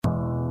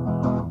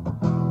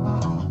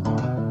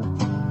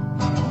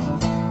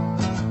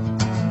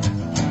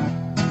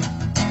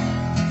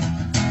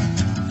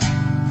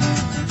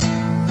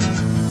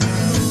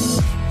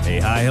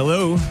Why,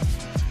 hello.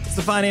 It's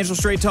the Financial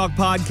Straight Talk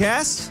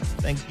podcast.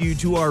 Thank you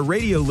to our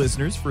radio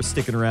listeners for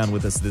sticking around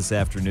with us this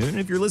afternoon.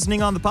 If you're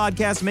listening on the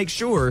podcast, make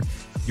sure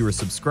you are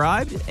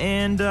subscribed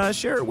and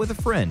share it with a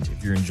friend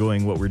if you're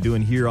enjoying what we're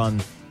doing here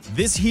on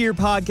this here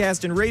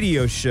podcast and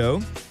radio show.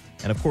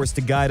 And, of course,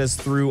 to guide us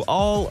through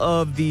all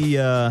of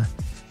the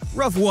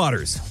rough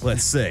waters,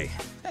 let's say,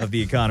 of the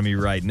economy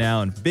right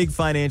now and big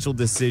financial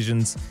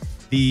decisions,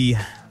 the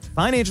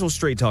Financial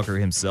Straight Talker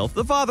himself,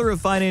 the father of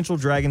Financial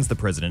Dragons, the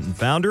president and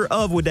founder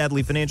of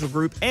Wadadley Financial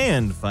Group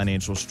and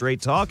Financial Straight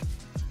Talk,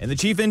 and the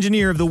chief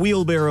engineer of the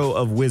Wheelbarrow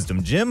of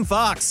Wisdom, Jim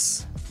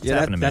Fox. What's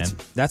happening, man?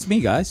 That's me,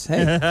 guys.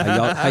 Hey,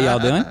 how y'all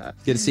doing?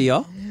 Good to see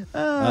y'all.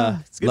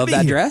 Love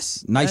that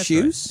dress. Nice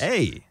shoes. Right.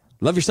 Hey.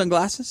 Love your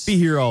sunglasses. Be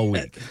here all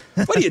week.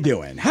 What are you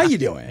doing? How you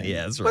doing?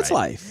 Yeah, that's right. What's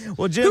life?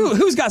 Well, Jim,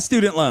 who's got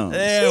student loans?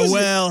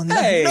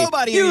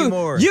 Nobody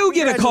anymore. You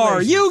get a car.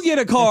 You get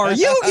a car.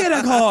 You get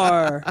a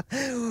car.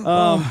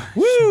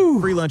 Woo!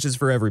 Free lunches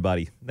for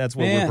everybody. That's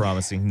what we're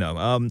promising. No,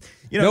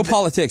 no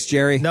politics,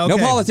 Jerry. No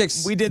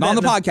politics. We did that on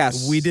the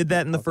podcast. We did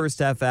that in the first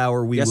half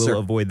hour. We will sir.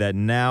 avoid that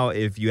now.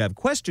 If you have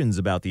questions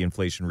about the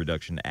Inflation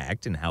Reduction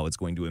Act and how it's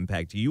going to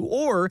impact you,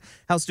 or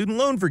how student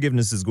loan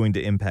forgiveness is going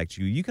to impact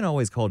you, you can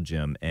always call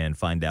Jim and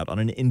find out on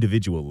an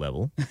individual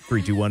level.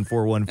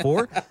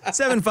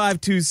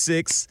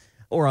 321-414-7526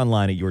 or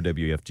online at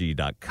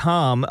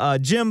yourwfg.com.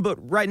 Jim,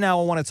 but right now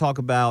I want to talk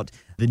about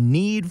the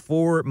need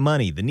for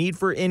money, the need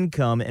for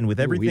income, and with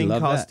everything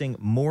costing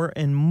more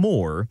and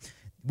more,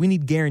 we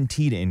need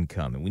guaranteed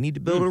income, and we need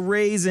to build a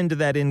raise into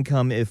that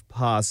income if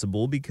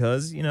possible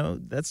because,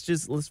 that's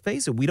just, let's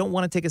face it, we don't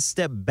want to take a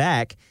step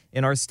back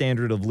in our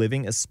standard of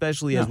living,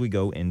 especially as we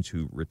go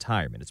into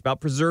retirement. It's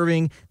about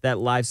preserving that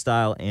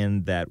lifestyle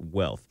and that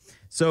wealth.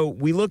 So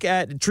we look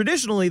at,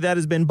 traditionally, that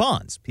has been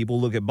bonds. People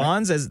look at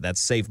bonds as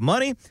that's safe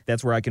money.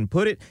 That's where I can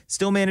put it.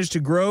 Still manage to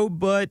grow,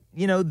 but,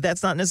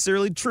 that's not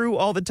necessarily true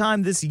all the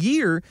time. This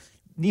year,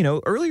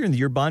 earlier in the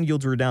year, bond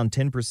yields were down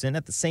 10%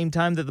 at the same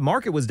time that the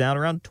market was down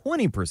around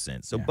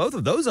 20%. So both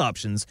of those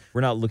options were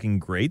not looking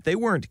great. They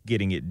weren't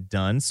getting it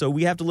done. So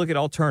we have to look at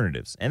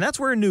alternatives. And that's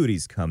where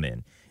annuities come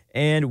in.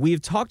 And we've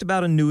talked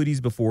about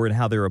annuities before and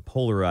how they're a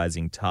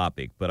polarizing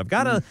topic, but I've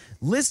got a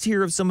list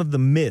here of some of the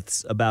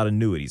myths about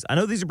annuities. I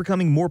know these are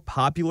becoming more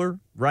popular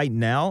right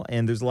now,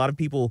 and there's a lot of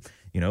people,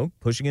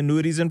 pushing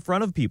annuities in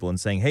front of people and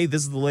saying, hey,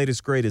 this is the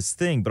latest, greatest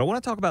thing. But I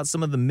want to talk about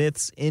some of the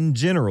myths in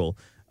general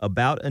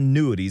about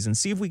annuities and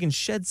see if we can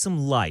shed some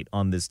light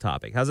on this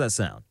topic. How's that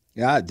sound?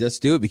 Yeah,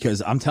 just do it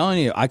because I'm telling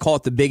you, I call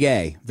it the big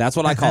A. That's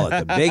what I call it,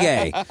 the big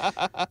A.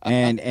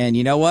 And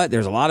you know what?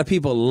 There's a lot of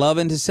people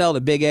loving to sell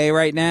the big A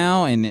right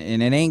now, and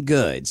it ain't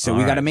good. So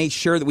we got to make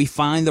sure that we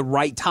find the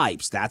right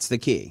types. That's the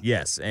key.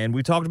 Yes, and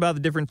we talked about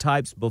the different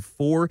types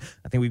before.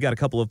 I think we've got a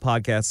couple of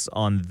podcasts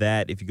on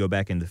that if you go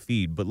back in the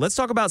feed. But let's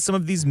talk about some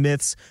of these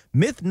myths.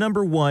 Myth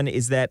number 1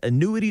 is that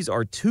annuities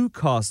are too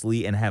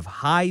costly and have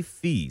high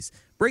fees.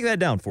 Break that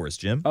down for us,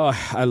 Jim. Oh,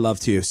 I love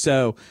to.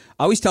 So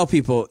I always tell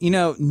people,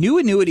 new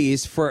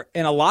annuities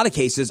in a lot of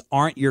cases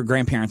aren't your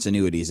grandparents'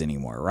 annuities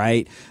anymore,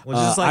 right?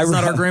 Well, just like it's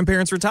not our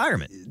grandparents'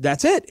 retirement.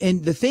 That's it.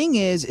 And the thing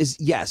is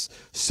yes,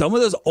 some of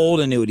those old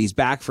annuities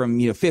back from,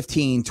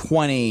 15,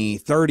 20,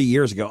 30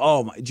 years ago.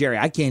 Oh, Jerry,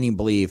 I can't even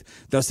believe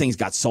those things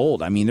got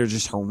sold. I mean, they're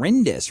just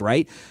horrendous,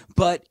 right?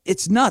 But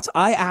it's nuts.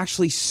 I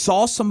actually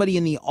saw somebody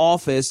in the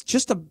office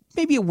just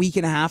maybe a week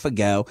and a half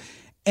ago,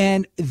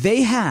 and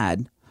they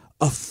had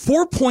a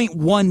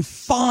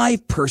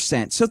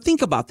 4.15%. So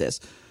think about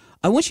this.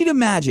 I want you to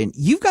imagine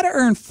you've got to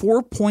earn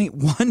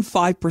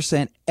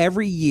 4.15%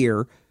 every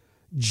year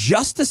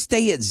just to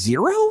stay at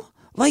zero?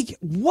 Like,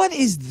 what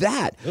is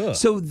that? Ugh.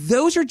 So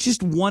those are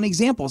just one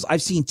examples.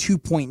 I've seen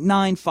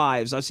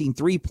 2.95s. I've seen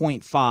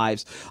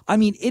 3.5s. I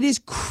mean, it is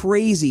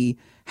crazy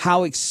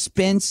how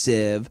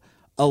expensive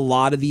a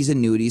lot of these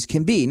annuities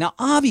can be. Now,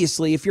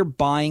 obviously, if you're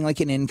buying like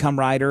an income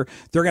rider,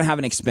 they're going to have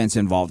an expense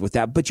involved with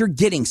that, but you're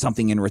getting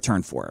something in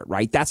return for it,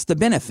 right? That's the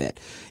benefit.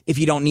 If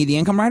you don't need the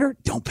income rider,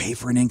 don't pay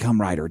for an income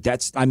rider.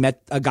 I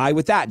met a guy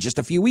with that just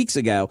a few weeks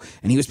ago,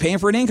 and he was paying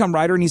for an income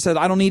rider, and he said,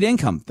 I don't need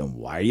income. Then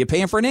why are you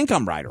paying for an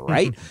income rider,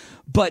 right?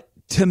 But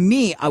to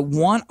me, I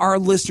want our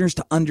listeners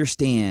to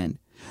understand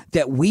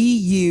that we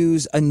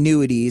use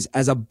annuities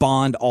as a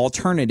bond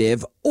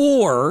alternative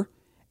or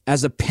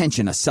as a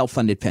pension, a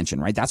self-funded pension,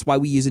 right? That's why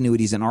we use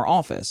annuities in our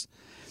office.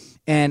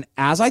 And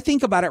as I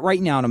think about it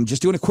right now, and I'm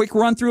just doing a quick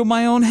run through of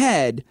my own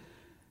head,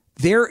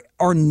 there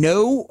are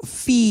no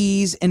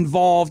fees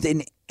involved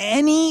in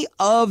any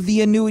of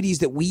the annuities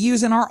that we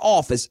use in our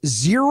office.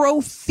 0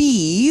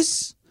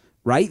 fees,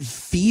 right?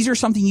 Fees are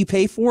something you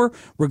pay for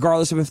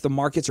regardless of if the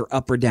markets are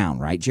up or down,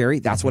 right, Jerry?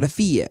 That's what a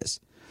fee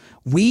is.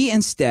 We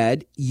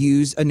instead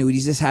use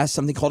annuities that has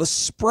something called a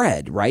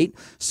spread, right?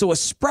 So a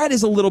spread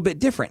is a little bit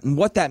different. And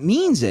what that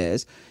means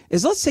is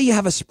let's say you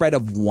have a spread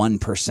of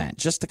 1%,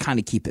 just to kind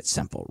of keep it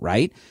simple,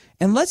 right?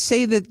 And let's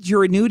say that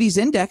your annuities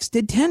index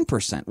did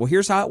 10%. Well,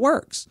 here's how it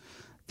works.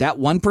 That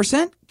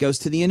 1% goes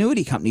to the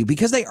annuity company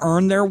because they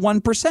earn their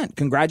 1%.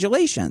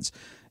 Congratulations.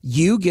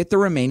 You get the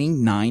remaining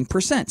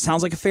 9%.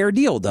 Sounds like a fair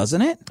deal,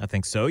 doesn't it? I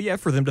think so, yeah,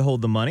 for them to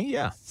hold the money,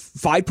 yeah.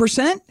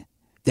 5%,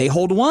 they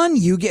hold 1,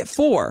 you get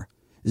 4.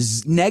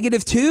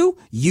 -2,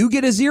 you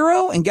get a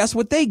 0, and guess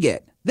what they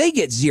get? They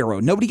get 0.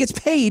 Nobody gets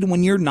paid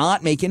when you're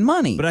not making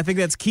money. But I think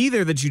that's key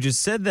there that you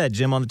just said that,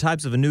 Jim, on the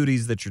types of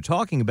annuities that you're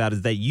talking about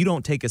is that you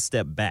don't take a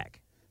step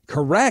back.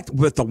 Correct.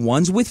 But the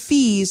ones with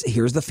fees,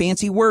 here's the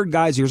fancy word,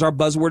 guys. Here's our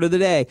buzzword of the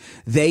day.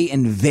 They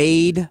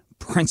invade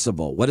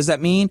principal. What does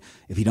that mean?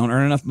 If you don't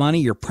earn enough money,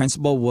 your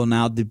principal will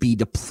now be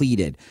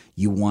depleted.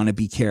 You want to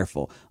be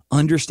careful.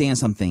 Understand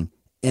something.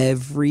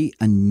 Every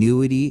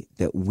annuity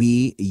that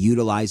we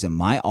utilize in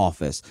my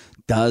office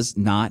does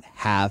not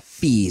have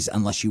fees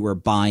unless you are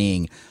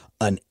buying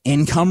an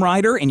income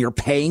rider and you're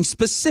paying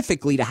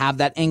specifically to have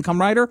that income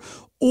rider,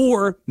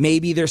 or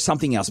maybe there's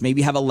something else.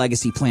 Maybe you have a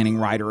legacy planning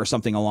rider or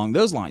something along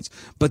those lines.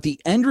 But the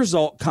end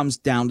result comes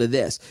down to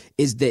this,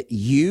 is that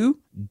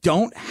you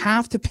don't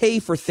have to pay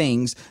for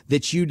things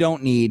that you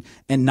don't need.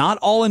 And not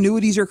all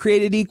annuities are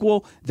created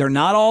equal. They're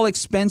not all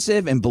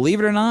expensive. And believe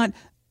it or not,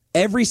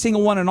 every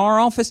single one in our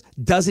office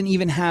doesn't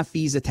even have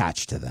fees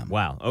attached to them.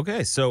 Wow.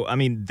 Okay. So, I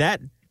mean,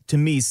 that to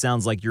me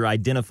sounds like you're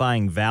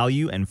identifying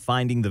value and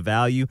finding the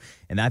value.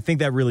 And I think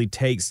that really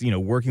takes,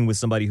 working with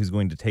somebody who's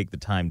going to take the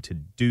time to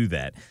do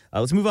that.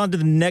 Let's move on to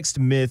the next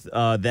myth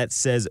that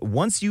says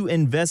once you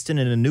invest in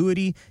an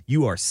annuity,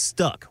 you are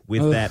stuck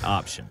with that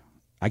option.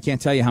 I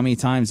can't tell you how many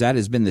times that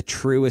has been the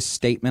truest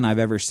statement I've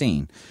ever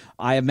seen.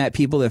 I have met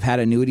people that have had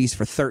annuities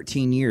for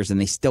 13 years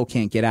and they still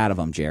can't get out of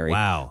them, Jerry.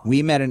 Wow.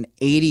 We met an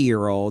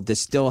 80-year-old that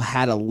still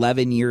had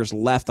 11 years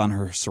left on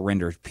her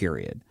surrender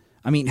period.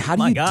 I mean, how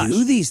do you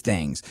do these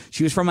things?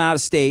 She was from out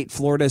of state.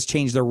 Florida has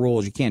changed their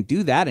rules. You can't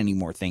do that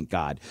anymore, thank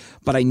God.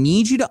 But I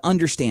need you to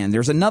understand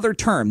there's another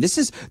term.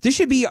 This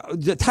should be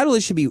the title.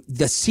 This should be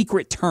the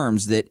secret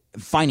terms that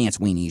finance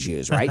weenies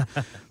use, right?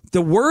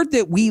 The word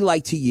that we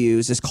like to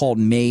use is called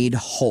made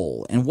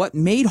whole. And what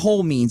made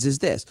whole means is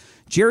this.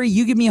 Jerry,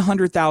 you give me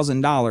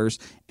 $100,000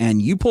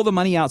 and you pull the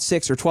money out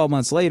 6 or 12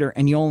 months later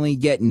and you only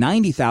get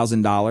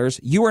 $90,000.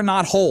 You are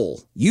not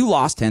whole. You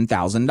lost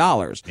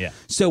 $10,000. Yeah.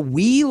 So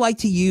we like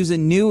to use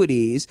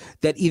annuities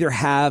that either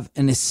have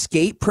an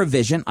escape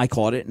provision. I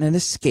call it an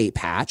escape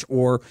hatch,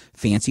 or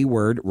fancy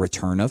word,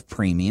 return of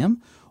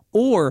premium.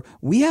 Or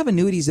we have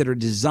annuities that are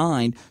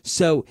designed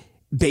so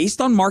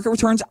based on market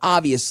returns,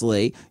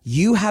 obviously,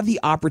 you have the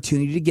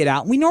opportunity to get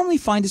out. We normally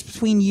find it's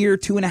between year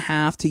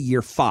 2.5 to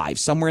year 5,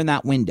 somewhere in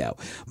that window.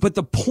 But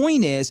the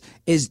point is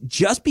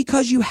just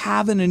because you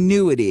have an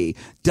annuity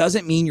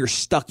doesn't mean you're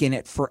stuck in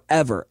it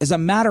forever. As a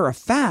matter of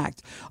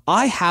fact,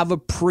 I have a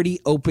pretty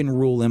open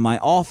rule in my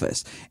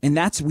office, and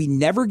that's we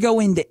never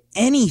go into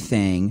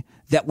anything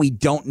that we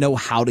don't know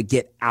how to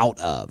get out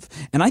of.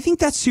 And I think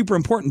that's super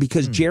important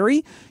because,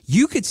 Jerry,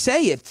 you could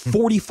say at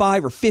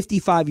 45 or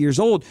 55 years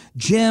old,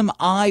 Jim,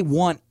 I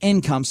want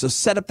income, so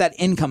set up that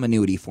income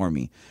annuity for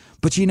me.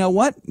 But you know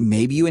what?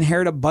 Maybe you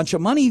inherit a bunch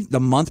of money the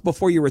month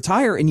before you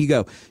retire and you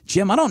go,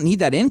 Jim, I don't need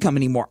that income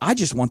anymore. I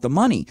just want the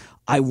money.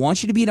 I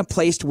want you to be in a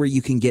place to where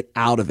you can get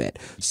out of it.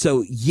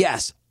 So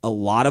yes, a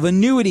lot of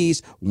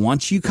annuities,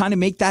 once you kind of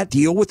make that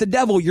deal with the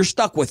devil, you're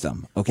stuck with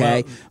them,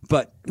 okay? Well,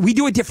 but we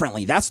do it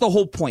differently. That's the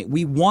whole point.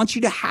 We want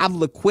you to have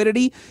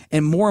liquidity,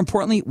 and more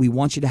importantly, we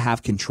want you to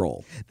have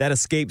control. That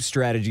escape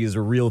strategy is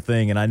a real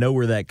thing, and I know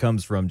where that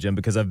comes from, Jim,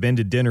 because I've been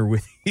to dinner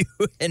with you,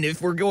 and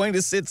if we're going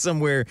to sit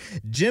somewhere,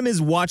 Jim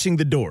is watching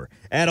the door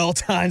at all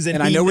times.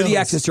 And I know where the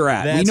exits are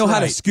at. We know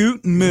how to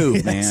scoot and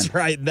move, man. That's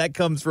right. That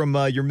comes from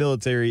your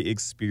military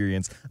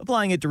experience.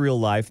 Applying it to real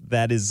life,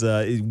 that is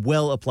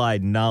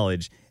well-applied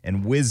knowledge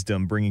and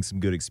wisdom, bringing some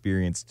good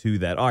experience to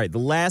that. All right, the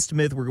last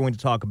myth we're going to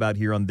talk about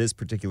here on this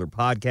particular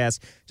podcast,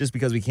 just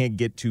because we can't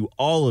get to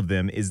all of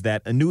them, is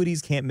that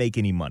annuities can't make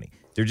any money.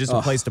 They're just a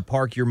place to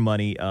park your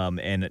money,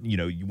 and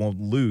you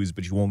won't lose,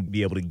 but you won't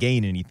be able to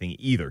gain anything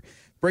either.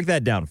 Break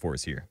that down for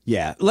us here.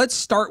 Yeah, let's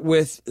start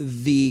with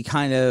the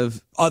kind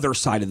of other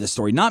side of the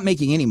story, not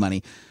making any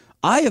money.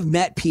 I have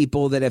met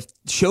people that have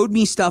showed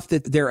me stuff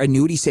that they're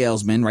annuity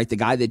salesmen, right? The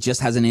guy that just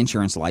has an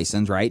insurance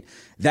license, right?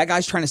 That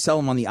guy's trying to sell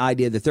them on the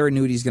idea that their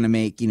annuity is going to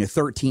make,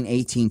 13,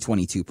 18,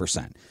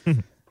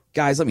 22%.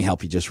 Guys, let me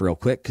help you just real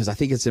quick because I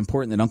think it's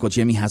important that Uncle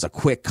Jimmy has a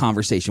quick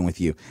conversation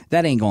with you.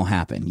 That ain't going to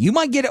happen. You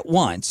might get it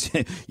once.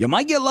 You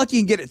might get lucky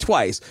and get it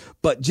twice.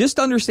 But just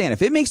understand,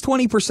 if it makes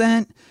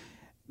 20%,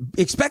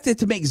 expect it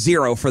to make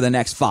 0 for the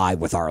next 5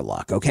 with our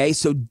luck, okay?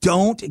 So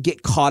don't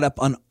get caught up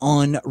on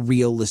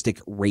unrealistic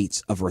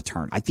rates of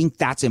return. I think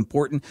that's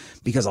important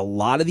because a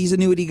lot of these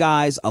annuity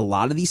guys, a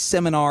lot of these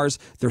seminars,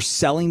 they're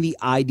selling the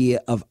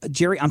idea of,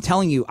 Jerry, I'm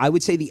telling you, I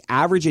would say the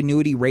average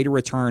annuity rate of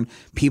return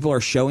people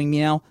are showing me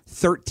now,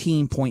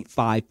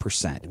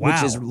 13.5%,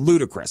 which is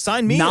ludicrous.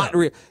 Sign me up.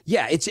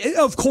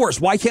 Of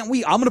course. Why can't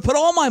we? I'm going to put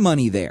all my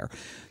money there.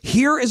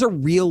 Here is a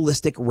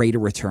realistic rate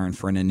of return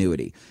for an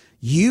annuity.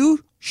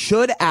 You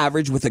should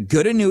average, with a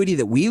good annuity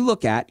that we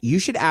look at, you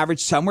should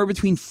average somewhere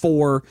between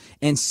 4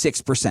 and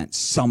 6%.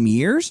 Some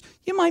years,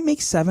 you might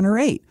make 7 or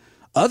 8.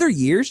 Other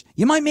years,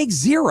 you might make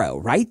zero,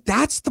 right?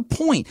 That's the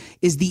point,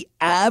 is the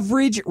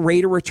average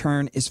rate of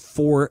return is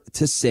 4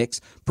 to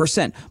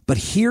 6%. But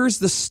here's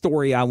the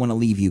story I want to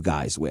leave you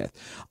guys with.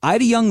 I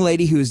had a young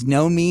lady who's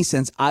known me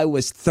since I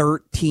was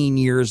 13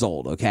 years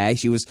old, okay?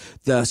 She was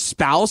the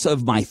spouse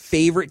of my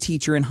favorite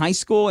teacher in high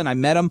school, and I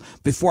met him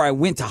before I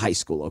went to high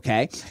school,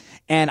 okay?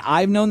 And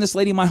I've known this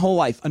lady my whole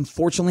life.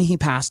 Unfortunately, he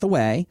passed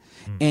away.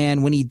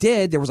 And when he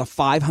did, there was a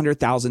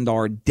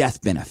 $500,000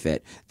 death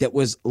benefit that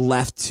was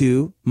left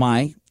to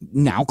my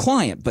now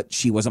client, but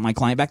she wasn't my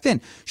client back then.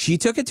 She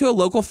took it to a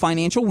local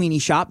financial weenie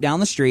shop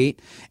down the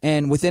street,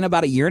 and within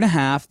about a year and a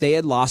half, they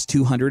had lost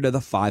 $200 of the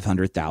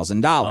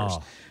 $500,000.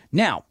 Oh.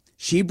 Now,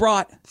 she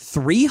brought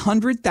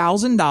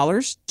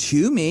 $300,000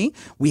 to me.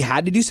 We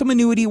had to do some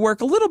annuity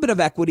work, a little bit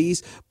of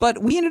equities,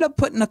 but we ended up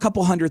putting a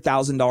couple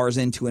 $100,000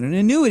 into an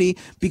annuity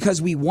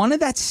because we wanted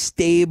that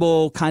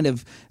stable kind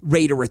of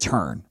rate of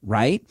return,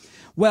 right?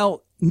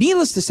 Well,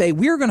 needless to say,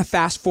 we were going to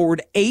fast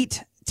forward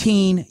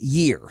 18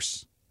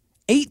 years.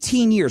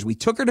 18 years. We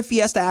took her to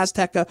Fiesta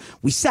Azteca.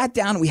 We sat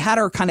down. We had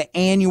our kind of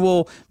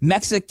annual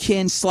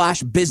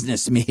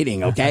Mexican/business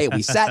meeting, okay?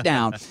 We sat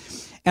down.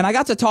 And I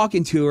got to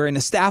talking to her, and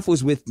the staff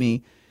was with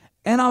me.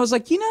 And I was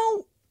like,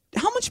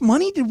 how much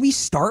money did we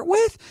start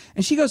with?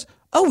 And she goes,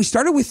 oh, we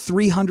started with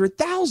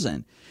 $300,000.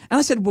 And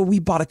I said, well, we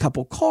bought a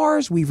couple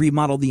cars. We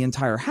remodeled the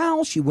entire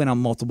house. She went on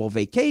multiple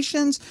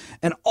vacations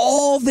and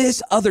all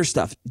this other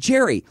stuff.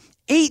 Jerry,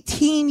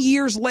 18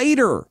 years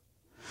later,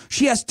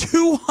 she has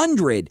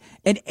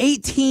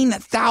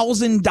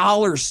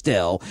 $218,000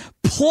 still,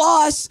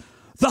 plus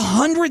the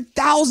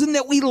 $100,000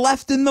 that we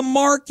left in the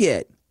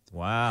market.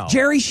 Wow.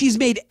 Jerry, she's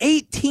made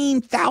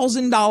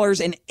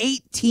 $18,000 in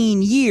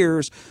 18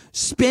 years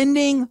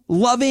spending,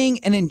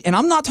 loving, and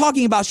I'm not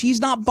talking about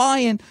she's not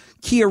buying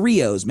Kia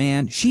Rios,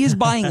 man. She is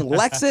buying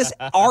Lexus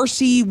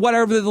RC,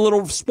 whatever the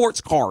little sports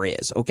car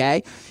is,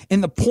 okay?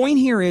 And the point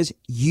here is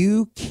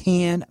you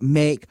can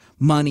make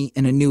money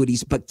in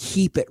annuities, but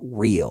keep it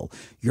real.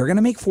 You're going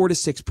to make 4 to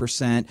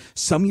 6%.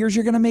 Some years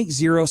you're going to make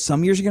zero.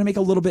 Some years you're going to make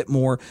a little bit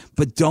more,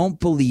 but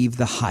don't believe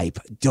the hype.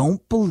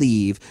 Don't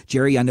believe,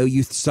 Jerry, I know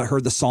you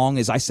heard the song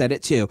as I said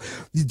it too.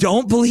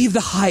 Don't believe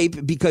the hype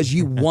because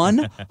you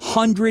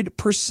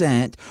 100%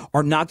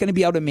 are not going to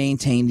be able to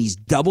maintain these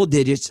double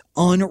digits,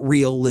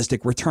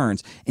 unrealistic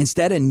returns.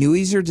 Instead,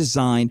 annuities are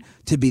designed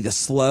to be the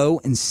slow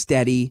and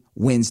steady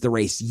wins the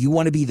race. You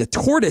want to be the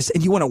tortoise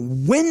and you want to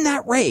win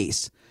that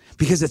race.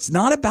 Because it's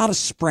not about a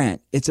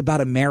sprint. It's about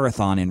a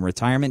marathon in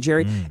retirement,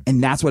 Jerry.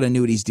 And that's what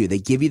annuities do. They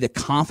give you the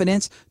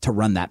confidence to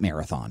run that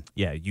marathon.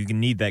 Yeah, you can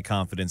need that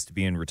confidence to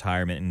be in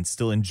retirement and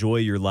still enjoy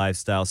your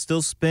lifestyle,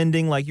 still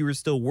spending like you were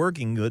still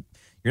working, but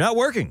you're not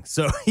working.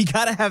 So you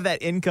got to have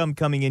that income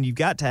coming in. You've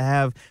got to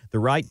have the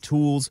right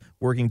tools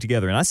working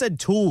together. And I said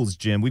tools,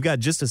 Jim. We've got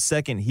just a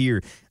second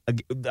here.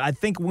 I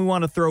think we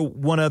want to throw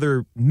one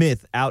other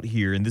myth out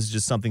here, and this is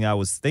just something I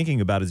was thinking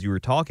about as you were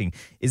talking,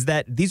 is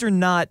that these are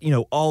not,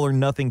 all or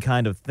nothing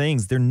kind of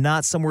things. They're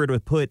not somewhere to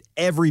put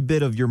every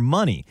bit of your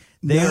money.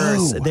 They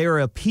are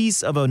a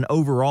piece of an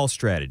overall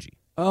strategy.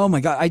 Oh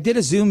my God. I did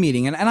a Zoom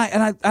meeting and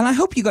I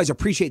hope you guys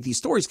appreciate these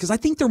stories because I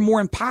think they're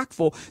more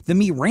impactful than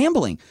me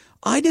rambling.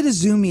 I did a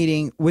Zoom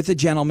meeting with a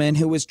gentleman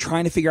who was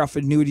trying to figure out if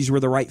annuities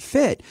were the right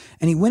fit.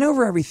 And he went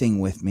over everything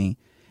with me.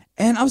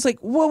 And I was like,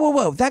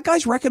 whoa. That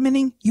guy's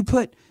recommending you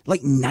put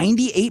like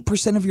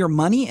 98% of your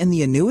money in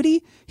the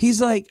annuity? He's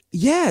like,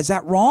 yeah, is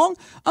that wrong?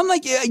 I'm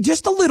like, yeah,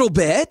 just a little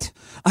bit.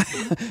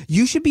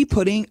 You should be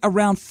putting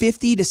around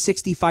 50 to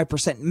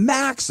 65%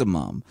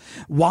 maximum.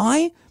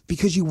 Why?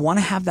 Because you want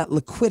to have that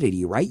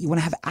liquidity, right? You want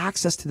to have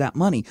access to that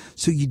money.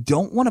 So you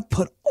don't want to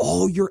put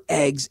all your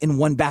eggs in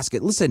one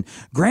basket. Listen,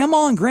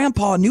 grandma and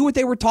grandpa knew what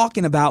they were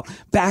talking about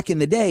back in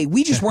the day.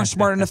 We just weren't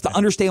smart enough to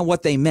understand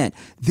what they meant.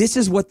 This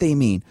is what they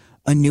mean.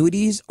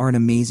 Annuities are an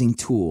amazing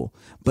tool,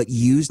 but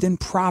used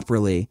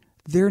improperly,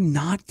 they're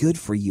not good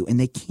for you and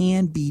they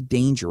can be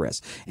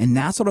dangerous. And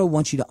that's what I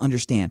want you to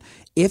understand.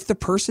 If the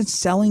person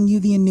selling you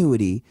the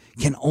annuity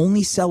can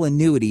only sell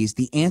annuities,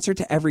 the answer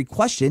to every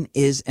question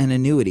is an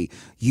annuity.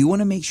 You want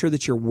to make sure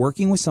that you're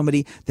working with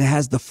somebody that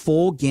has the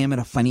full gamut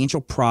of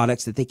financial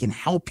products that they can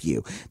help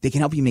you. They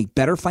can help you make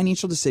better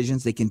financial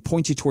decisions. They can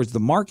point you towards the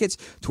markets,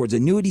 towards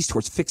annuities,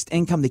 towards fixed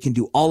income. They can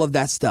do all of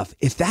that stuff.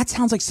 If that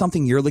sounds like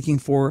something you're looking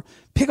for,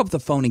 pick up the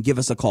phone and give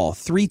us a call.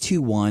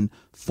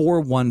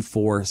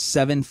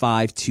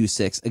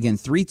 321-414-7526. Again,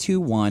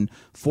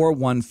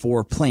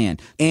 321-414-PLAN.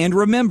 And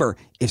remember,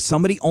 if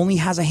somebody only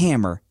has a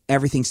hammer,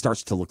 everything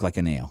starts to look like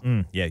a nail.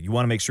 Yeah, you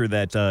want to make sure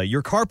that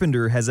your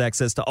carpenter has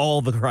access to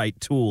all the right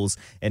tools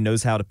and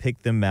knows how to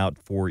pick them out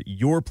for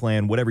your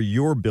plan, whatever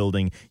you're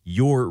building,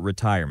 your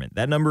retirement.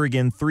 That number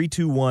again,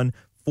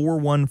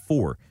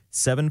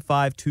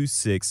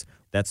 321-414-7526.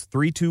 That's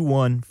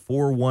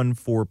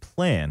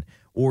 321-414-PLAN.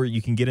 or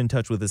you can get in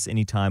touch with us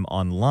anytime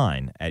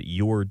online at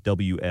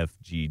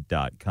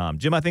yourwfg.com.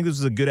 Jim, I think this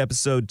is a good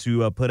episode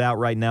to put out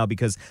right now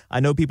because I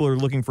know people are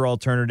looking for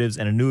alternatives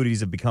and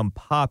annuities have become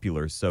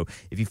popular. So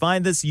if you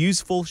find this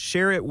useful,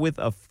 share it with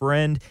a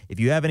friend. If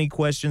you have any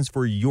questions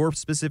for your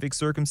specific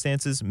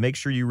circumstances, make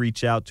sure you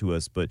reach out to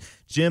us. But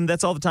Jim,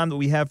 that's all the time that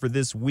we have for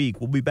this week.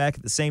 We'll be back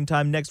at the same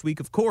time next week,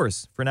 of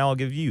course. For now, I'll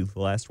give you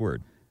the last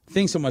word.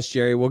 Thanks so much,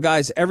 Jerry. Well,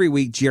 guys, every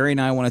week, Jerry and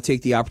I want to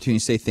take the opportunity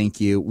to say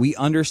thank you. We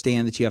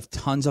understand that you have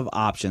tons of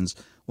options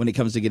when it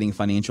comes to getting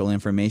financial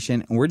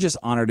information, and we're just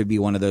honored to be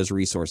one of those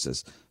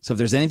resources. So if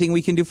there's anything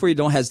we can do for you,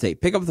 don't hesitate.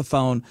 Pick up the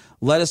phone,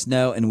 let us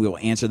know, and we will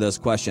answer those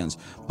questions.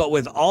 But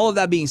with all of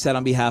that being said,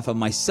 on behalf of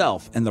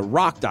myself and the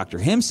Rock Doctor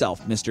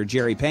himself, Mr.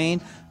 Jerry Payne,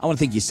 I want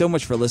to thank you so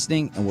much for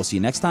listening, and we'll see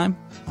you next time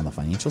on the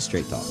Financial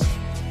Straight Talk.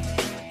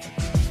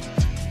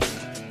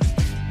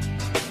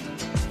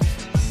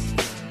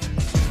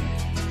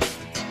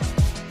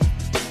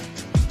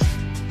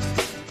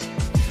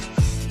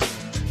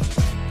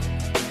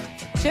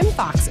 Jim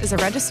Fox is a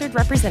registered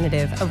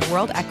representative of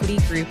World Equity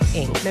Group,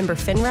 Inc., member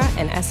FINRA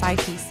and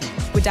SIPC.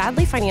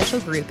 Wadadley Financial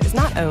Group is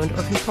not owned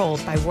or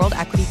controlled by World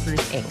Equity Group,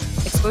 Inc.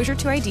 Exposure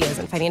to ideas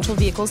and financial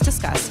vehicles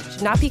discussed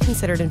should not be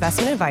considered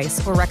investment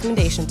advice or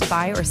recommendation to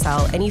buy or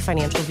sell any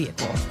financial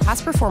vehicle.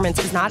 Past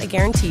performance is not a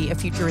guarantee of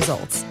future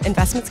results.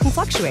 Investments can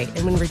fluctuate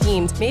and when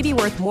redeemed may be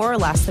worth more or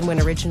less than when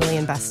originally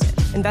invested.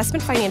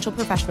 Investment financial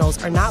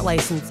professionals are not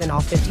licensed in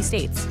all 50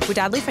 states.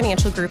 Wadadley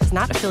Financial Group is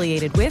not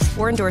affiliated with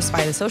or endorsed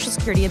by the Social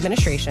Security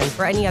Administration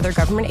or any other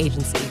government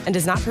agency and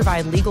does not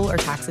provide legal or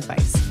tax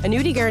advice.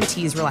 Annuity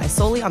guarantees rely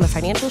solely on the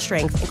financial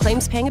strength and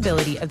claims-paying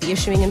ability of the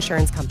issuing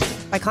insurance company.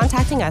 By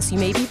contacting us, you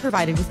may be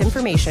provided with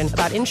information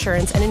about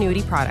insurance and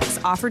annuity products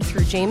offered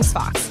through James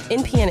Fox,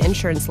 NPN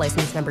Insurance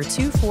License Number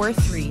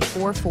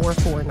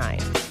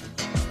 2434449.